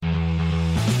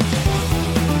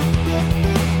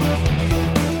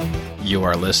You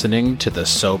are listening to the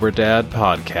Sober Dad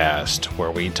Podcast,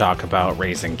 where we talk about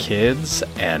raising kids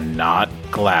and not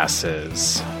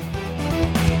glasses.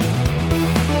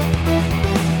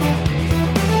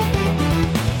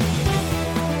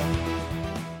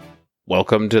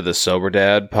 Welcome to the Sober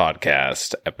Dad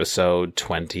Podcast, episode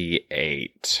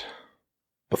 28.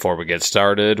 Before we get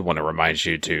started, I want to remind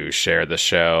you to share the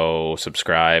show,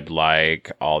 subscribe,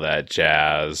 like, all that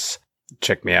jazz.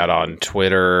 Check me out on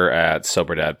Twitter at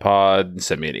SoberDadPod.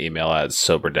 Send me an email at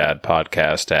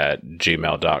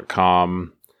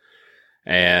SoberDadPodcast@gmail.com.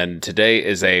 And today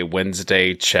is a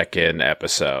Wednesday check-in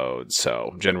episode.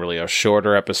 So generally a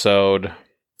shorter episode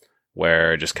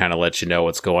where I just kind of let you know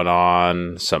what's going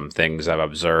on, some things I've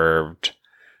observed.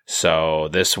 So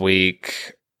this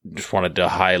week, just wanted to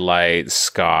highlight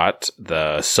Scott,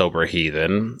 the Sober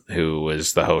Heathen, who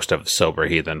is the host of Sober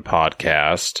Heathen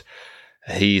Podcast.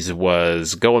 He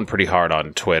was going pretty hard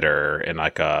on Twitter in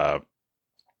like a,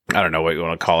 I don't know what you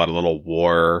want to call it, a little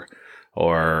war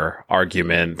or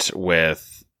argument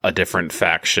with a different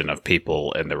faction of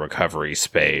people in the recovery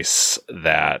space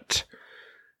that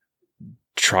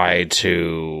try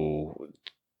to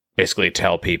basically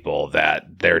tell people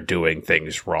that they're doing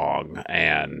things wrong.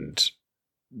 And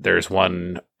there's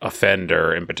one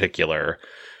offender in particular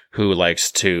who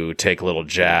likes to take little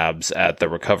jabs at the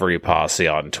recovery posse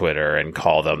on Twitter and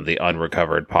call them the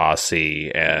unrecovered posse,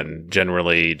 and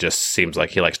generally just seems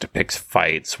like he likes to pick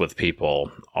fights with people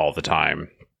all the time.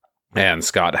 And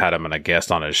Scott had him as a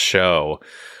guest on his show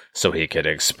so he could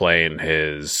explain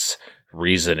his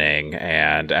reasoning,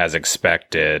 and as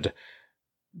expected,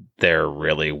 there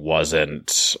really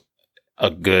wasn't a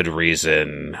good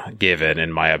reason given, in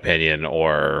my opinion,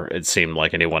 or it seemed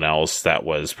like anyone else that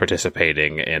was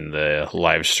participating in the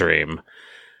live stream.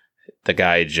 The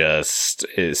guy just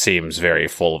seems very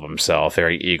full of himself,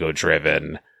 very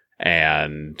ego-driven,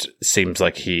 and seems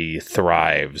like he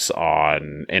thrives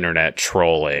on internet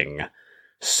trolling.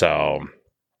 So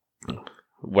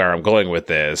where I'm going with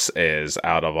this is,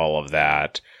 out of all of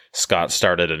that, Scott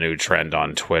started a new trend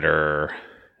on Twitter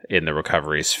in the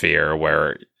recovery sphere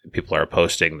where people are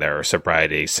posting their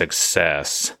sobriety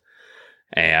success,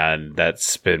 and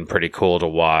that's been pretty cool to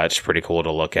watch, pretty cool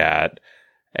to look at,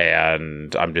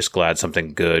 and I'm just glad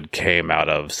something good came out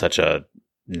of such a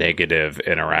negative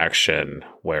interaction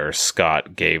where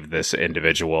Scott gave this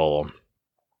individual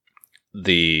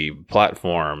the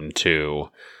platform to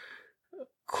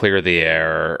clear the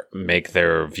air, make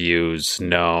their views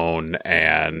known,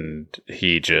 and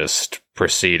he just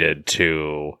proceeded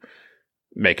to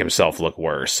make himself look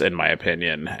worse, in my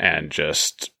opinion, and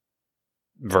just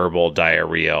verbal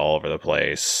diarrhea all over the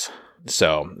place.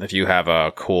 So if you have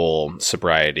a cool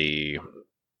sobriety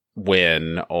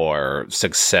win or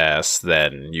success,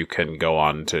 then you can go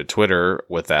on to Twitter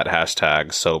with that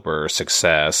hashtag sober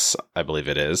success, I believe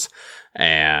it is,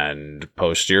 and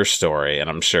post your story. And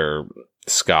I'm sure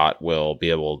Scott will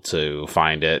be able to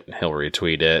find it. He'll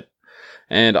retweet it.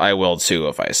 And I will too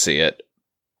if I see it.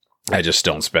 I just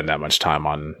don't spend that much time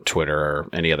on Twitter or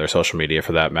any other social media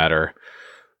for that matter.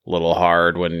 A little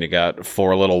hard when you got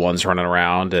 4 little ones running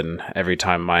around, and every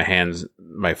time my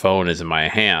phone is in my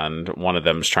hand, one of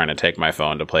them's trying to take my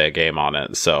phone to play a game on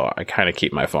it. So I kind of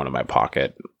keep my phone in my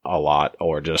pocket a lot,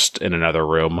 or just in another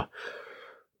room.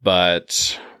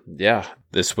 But yeah,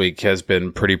 this week has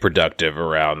been pretty productive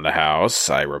around the house.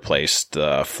 I replaced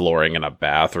flooring in a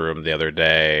bathroom the other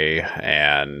day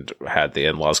and had the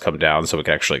in-laws come down so we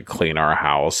could actually clean our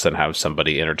house and have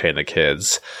somebody entertain the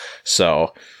kids.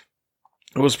 So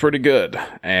it was pretty good.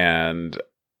 And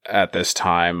at this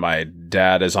time, my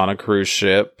dad is on a cruise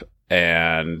ship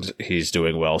and he's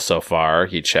doing well so far.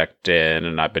 He checked in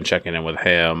and I've been checking in with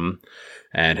him.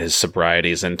 And his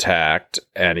sobriety is intact,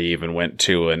 and he even went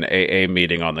to an AA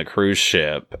meeting on the cruise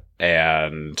ship,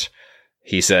 and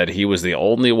he said he was the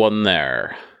only one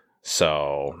there.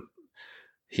 So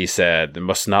he said there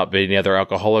must not be any other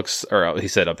alcoholics, or he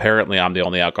said apparently I'm the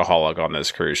only alcoholic on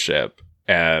this cruise ship.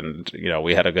 And, you know,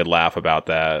 we had a good laugh about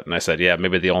that, and I said, yeah,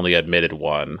 maybe the only admitted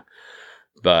one,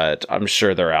 but I'm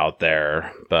sure they're out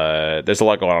there. But there's a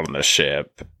lot going on this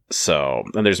ship. So,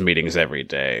 and there's meetings every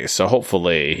day. So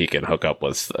hopefully he can hook up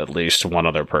with at least one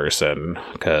other person,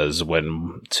 because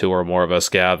when 2 or more of us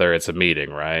gather, it's a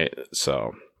meeting, right?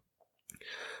 So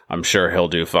I'm sure he'll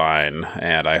do fine.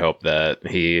 And I hope that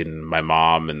he and my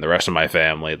mom and the rest of my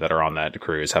family that are on that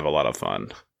cruise have a lot of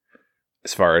fun.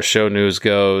 As far as show news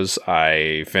goes,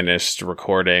 I finished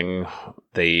recording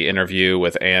the interview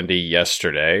with Andy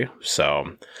yesterday.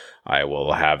 So I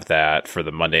will have that for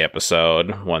the Monday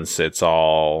episode once it's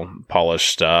all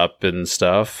polished up and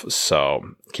stuff.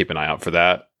 So keep an eye out for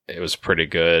that. It was a pretty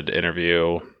good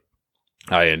interview.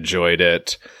 I enjoyed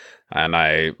it, and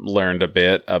I learned a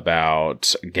bit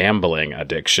about gambling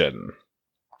addiction,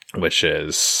 which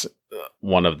is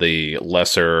one of the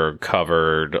lesser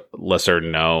covered, lesser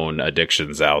known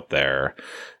addictions out there.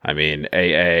 I mean,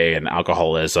 AA and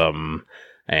alcoholism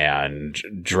and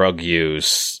drug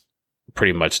use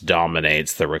pretty much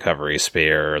dominates the recovery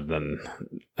sphere, then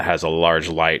has a large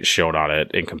light shown on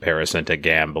it in comparison to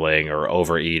gambling or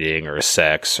overeating or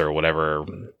sex or whatever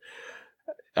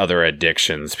other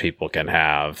addictions people can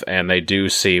have. And they do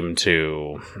seem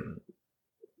to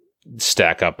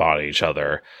stack up on each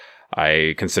other.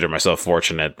 I consider myself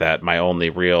fortunate that my only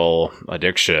real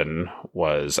addiction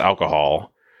was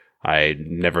alcohol. I'd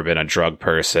never been a drug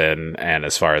person, and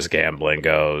as far as gambling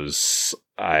goes,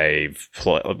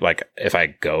 if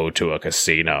I go to a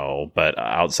casino, but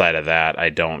outside of that, I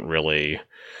don't really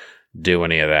do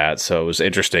any of that. So it was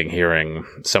interesting hearing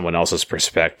someone else's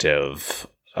perspective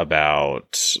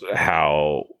about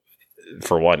how,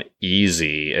 for one,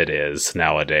 easy it is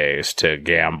nowadays to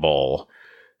gamble.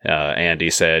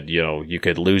 Andy said, you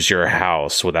could lose your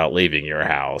house without leaving your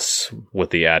house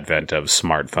with the advent of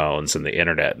smartphones and the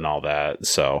internet and all that.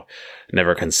 So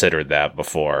never considered that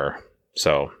before.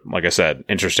 So, like I said,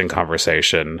 interesting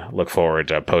conversation. Look forward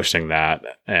to posting that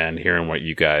and hearing what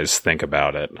you guys think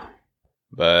about it.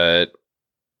 But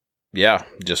yeah,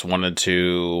 just wanted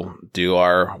to do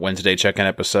our Wednesday check-in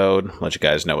episode, let you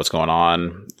guys know what's going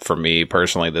on. For me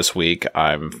personally this week,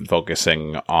 I'm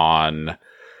focusing on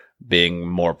being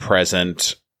more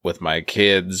present with my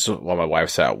kids while my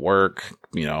wife's at work.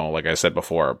 Like I said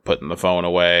before, putting the phone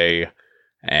away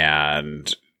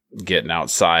and getting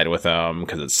outside with them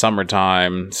because it's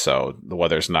summertime. So the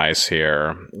weather's nice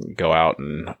here. Go out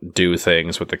and do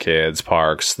things with the kids,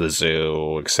 parks, the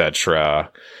zoo,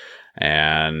 etc.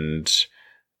 And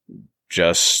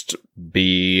just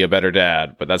be a better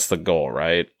dad. But that's the goal,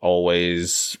 right?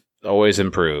 Always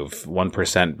improve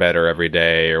 1% better every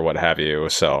day or what have you.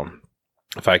 So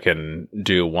if I can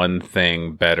do one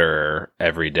thing better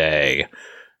every day,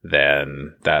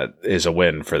 then that is a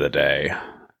win for the day.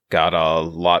 Got a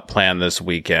lot planned this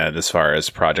weekend as far as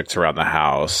projects around the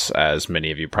house. As many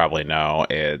of you probably know,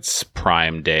 it's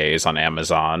Prime Days on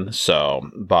Amazon. So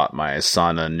bought my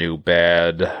son a new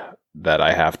bed that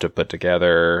I have to put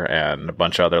together and a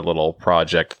bunch of other little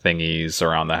project thingies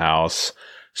around the house.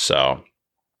 So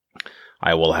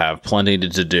I will have plenty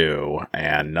to do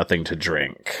and nothing to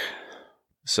drink.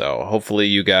 So hopefully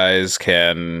you guys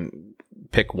can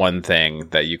pick one thing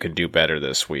that you can do better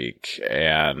this week.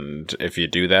 And if you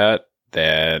do that,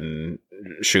 then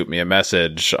shoot me a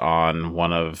message on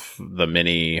one of the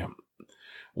many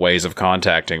ways of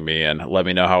contacting me and let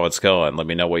me know how it's going. Let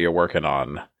me know what you're working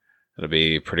on. It'll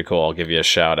be pretty cool. I'll give you a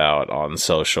shout out on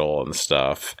social and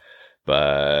stuff.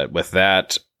 But with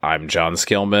that, I'm John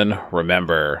Skillman.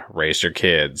 Remember, raise your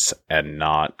kids and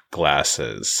not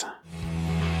glasses.